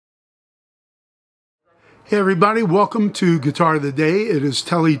Hey everybody, welcome to Guitar of the Day. It is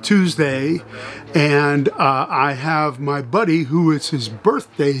Telly Tuesday, and I have my buddy who is his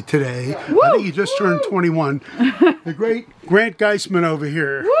birthday today. Woo! I think he just turned 21. The great Grant Geissman over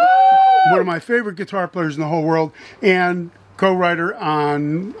here. Woo! One of my favorite guitar players in the whole world, and co-writer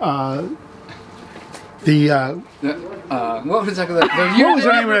on what was that? What was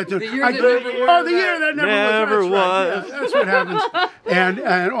the name of that? The Year That Never Was. Oh, The Year That Never Was. Right. Yeah, that's what happens.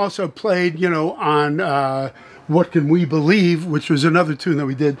 And also played, you know, on What Can We Believe, which was another tune that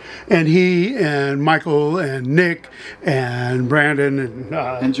we did. And he and Michael and Nick and Brandon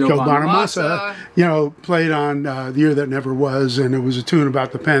and Joe Bonamassa, you know, played on The Year That Never Was, and it was a tune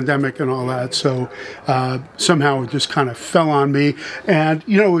about the pandemic and all that. So somehow it just kind of fell on me. And,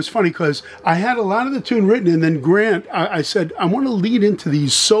 you know, it was funny because I had a lot of the tune written, and then Grant, I said, I want to lead into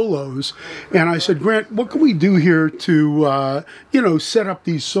these solos. And I said, Grant, what can we do here to, you know, set up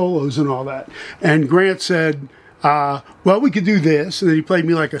these solos and all that? And Grant said, well, we could do this. And then he played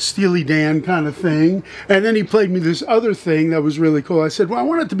me like a Steely Dan kind of thing. And then he played me this other thing that was really cool. I said, well, I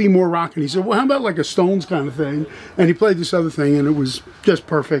want it to be more rock. And he said, well, how about like a Stones kind of thing? And he played this other thing, and it was just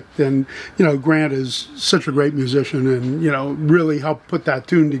perfect. And, you know, Grant is such a great musician and, you know, really helped put that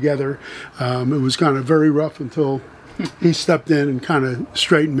tune together. It was kind of very rough until he stepped in and kind of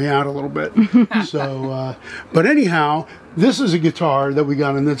straightened me out a little bit. So, but anyhow, this is a guitar that we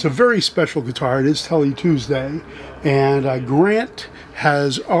got, and it's a very special guitar. It is Telly Tuesday, and Grant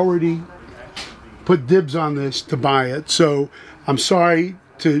has already put dibs on this to buy it. So I'm sorry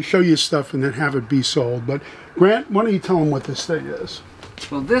to show you stuff and then have it be sold. But Grant, why don't you tell them what this thing is?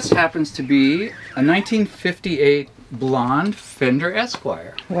 Well, this happens to be a 1958 blonde Fender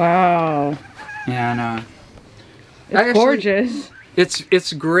Esquire. Wow. And it's gorgeous.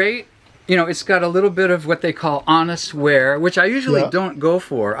 It's great. You know, it's got a little bit of what they call honest wear, which I usually don't go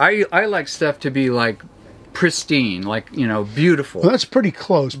for. I like stuff to be like pristine, like, you know, beautiful. Well, that's pretty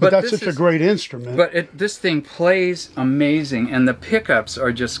close, but that's such a great instrument. But this thing plays amazing, and the pickups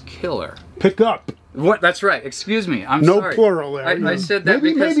are just killer. Pick up. What? That's right. Excuse me. I'm sorry. No plural there. I said that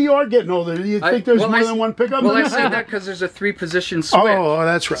because maybe you are getting older. Do you think there's more than one pickup? Well, I said that because there's a 3-position switch. Oh,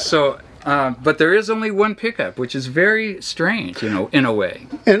 that's right. So, but there is only one pickup, which is very strange, you know, in a way.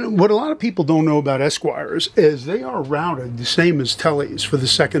 And what a lot of people don't know about Esquires is they are routed the same as Tellys for the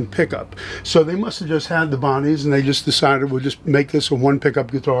second pickup. So they must have just had the Bonnies, and they just decided we'll just make this a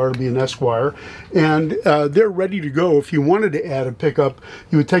one-pickup guitar to be an Esquire. And they're ready to go. If you wanted to add a pickup,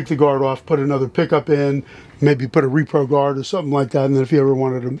 you would take the guard off, put another pickup in, maybe put a repro guard or something like that, and then if you ever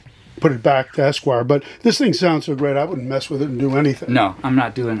wanted to put it back to Esquire. But this thing sounds so great, I wouldn't mess with it and do anything. No, I'm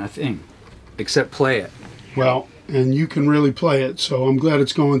not doing a thing except play it. Well, and you can really play it, so I'm glad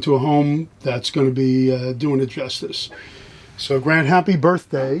it's going to a home that's going to be doing it justice. So, Grant, happy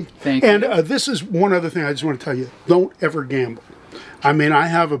birthday. Thank you. And this is one other thing I just want to tell you. Don't ever gamble. I mean, I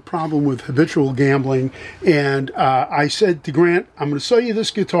have a problem with habitual gambling, and I said to Grant, I'm going to sell you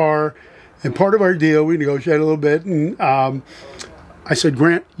this guitar, and part of our deal, we negotiated a little bit, and I said,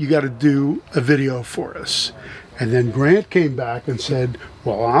 Grant, you got to do a video for us. And then Grant came back and said,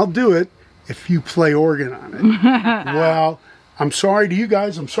 well, I'll do it if you play organ on it. Well, I'm sorry to you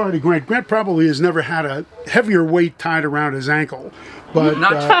guys. I'm sorry to Grant. Grant probably has never had a heavier weight tied around his ankle. But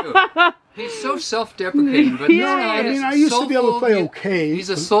not true. He's so self-deprecating. But no, I mean, I used to be able to play okay. He's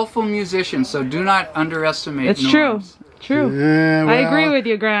a soulful musician, so do not underestimate It's norms. True. Yeah, well, I agree with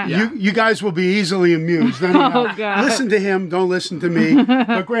you, Grant. You guys will be easily amused. Oh, God. Listen to him, don't listen to me.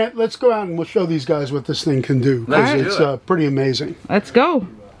 But Grant, let's go out and we'll show these guys what this thing can do. Because it's pretty amazing. Let's go.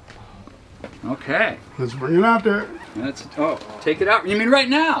 Okay. Let's bring it out there. Take it out. You mean right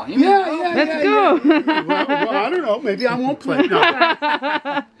now? You mean, Let's go. Well, I don't know. Maybe I won't play. No.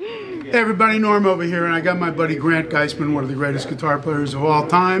 Hey everybody, Norm over here, and I got my buddy Grant Geissman, one of the greatest guitar players of all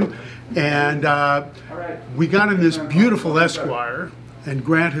time. And we got in this beautiful Esquire, and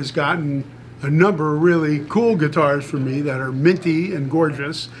Grant has gotten a number of really cool guitars for me that are minty and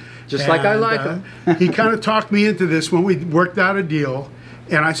gorgeous. Just like I like them. He kind of talked me into this when we worked out a deal.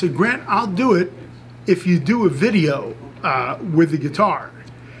 And I said, Grant, I'll do it if you do a video with the guitar.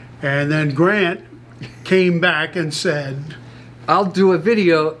 And then Grant came back and said, I'll do a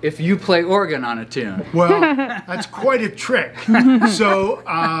video if you play organ on a tune. Well, that's quite a trick. So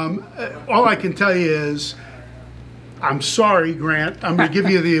all I can tell you is, I'm sorry, Grant. I'm going to give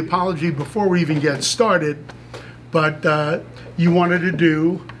you the apology before we even get started. But you wanted to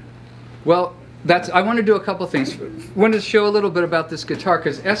do... Well, I want to do a couple things. I want to show a little bit about this guitar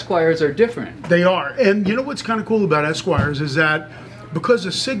because Esquires are different. They are. And you know what's kind of cool about Esquires is that because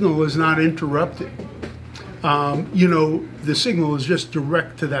the signal is not interrupted, you know, the signal is just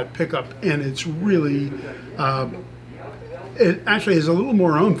direct to that pickup, and it's really, it actually has a little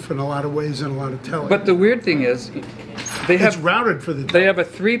more oomph in a lot of ways than a lot of telly. But the weird thing is, it's routed for the they have a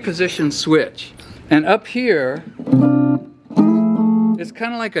 3-position switch, and up here, it's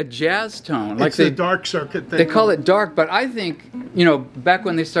kind of like a jazz tone. Like it's the dark circuit thing. They call it dark, but I think, you know, back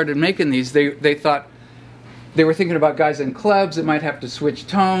when they started making these, they thought, they were thinking about guys in clubs that might have to switch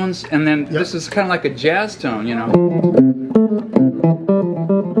tones, and then this is kind of like a jazz tone, you know.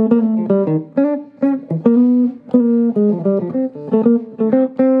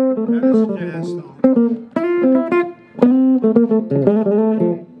 That is a jazz tone.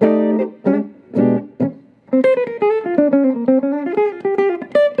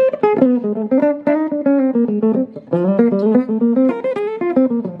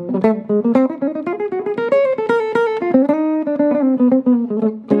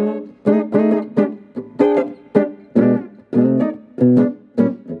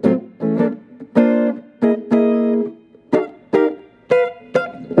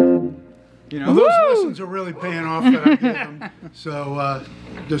 Well, those lessons are really paying off that I gave them. So,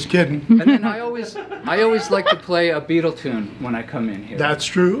 just kidding. And then I always like to play a Beatle tune when I come in here. That's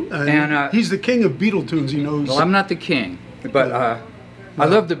true. And he's the king of Beatle tunes. He knows. Well, I'm not the king, but I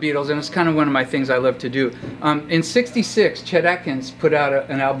love the Beatles, and it's kind of one of my things I love to do. In '66, Chet Atkins put out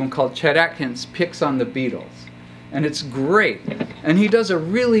an album called Chet Atkins Picks on the Beatles, and it's great. And he does a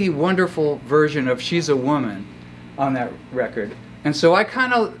really wonderful version of She's a Woman on that record. And so I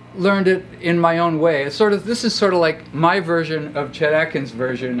kind of learned it in my own way. It's sort of, this is sort of like my version of Chet Atkins'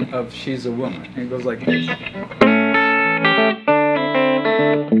 version of She's a Woman. And it goes like this.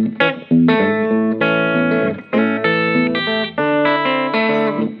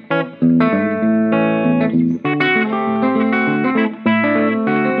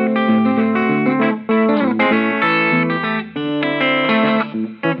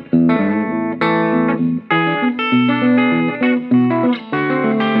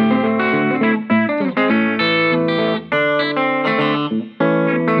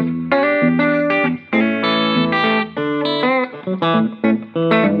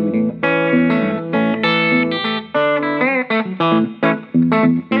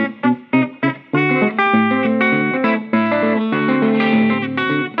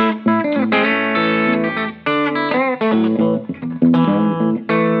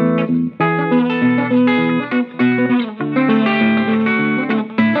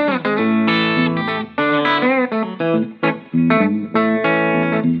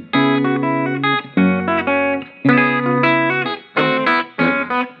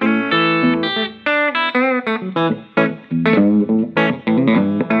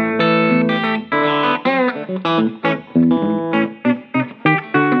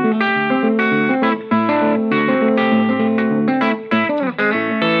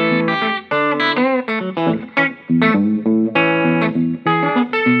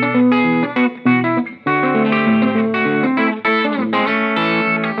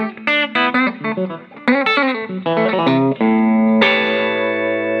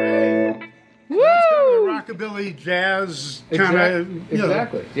 Rockabilly, jazz, kind of,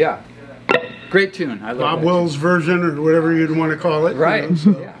 exactly. Yeah, great tune. I love Bob Wills version, or whatever you'd want to call it. Right. You know,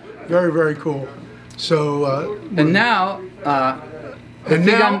 so very, very cool. So. And now. And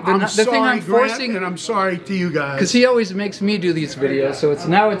now I'm sorry, Grant, and I'm sorry to you guys. Because he always makes me do these videos, so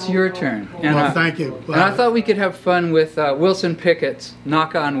now it's your turn. And, well, thank you. And I thought we could have fun with Wilson Pickett's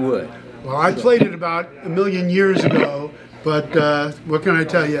 "Knock on Wood." Well, I played it about a million years ago, but what can I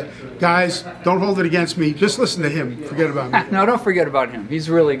tell you? Guys, don't hold it against me. Just listen to him. Forget about me. No, don't forget about him.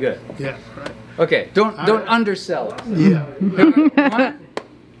 He's really good. Yeah. Right. Okay, don't undersell it. Yeah. 1,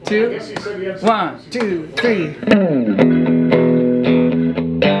 2, 1, 2, 3.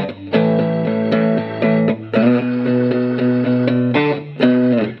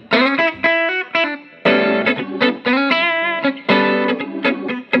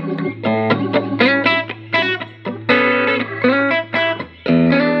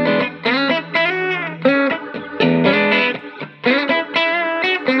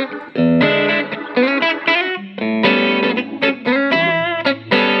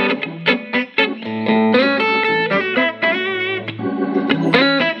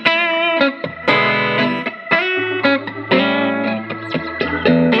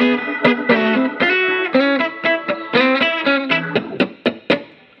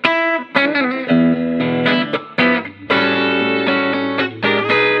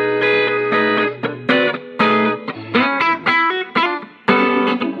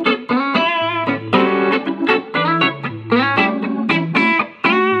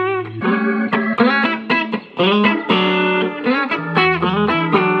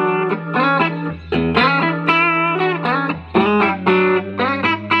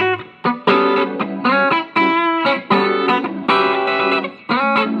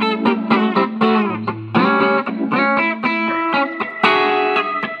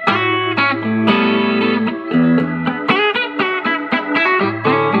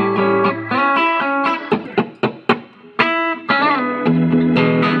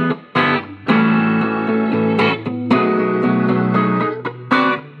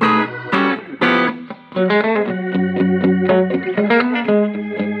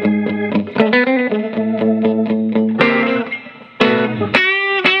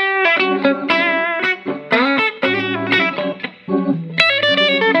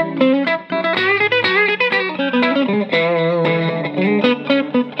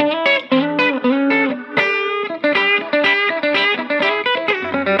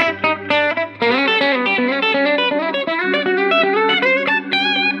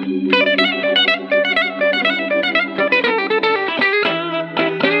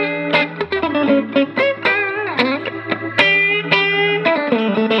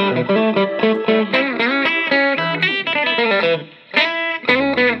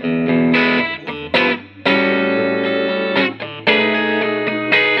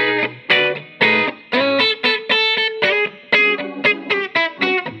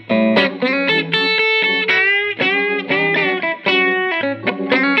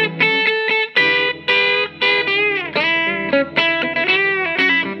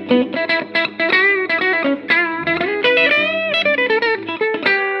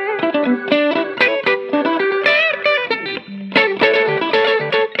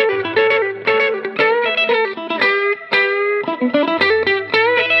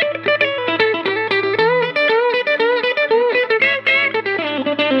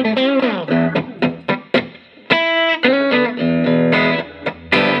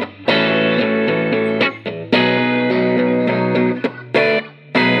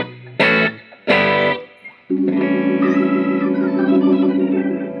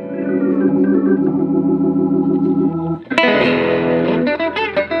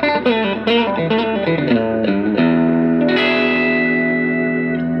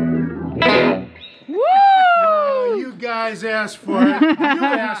 Asked for it. You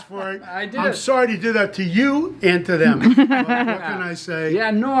asked for it. I did. I'm sorry to do that to you and to them. What can I say?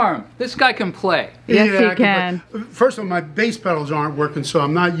 Yeah, Norm, this guy can play. Yes, Yeah, he can. First of all, my bass pedals aren't working, so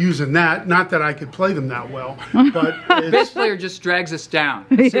I'm not using that. Not that I could play them that well, but Bass player just drags us down.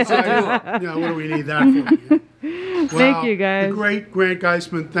 what do we need that for? Thank you, guys. The great Grant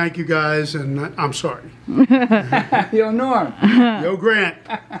Geissman, thank you guys, and I'm sorry. Yo, Norm. Yo, Grant.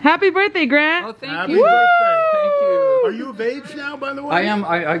 Happy birthday, Grant. Oh, thank Happy you. birthday. Thank you. Are you of age now, by the way? I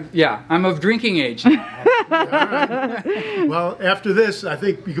am. Yeah, I'm of drinking age now. All right. Well, after this, I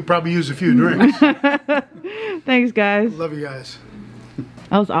think you could probably use a few drinks. Thanks, guys. Love you guys.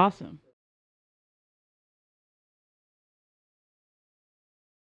 That was awesome.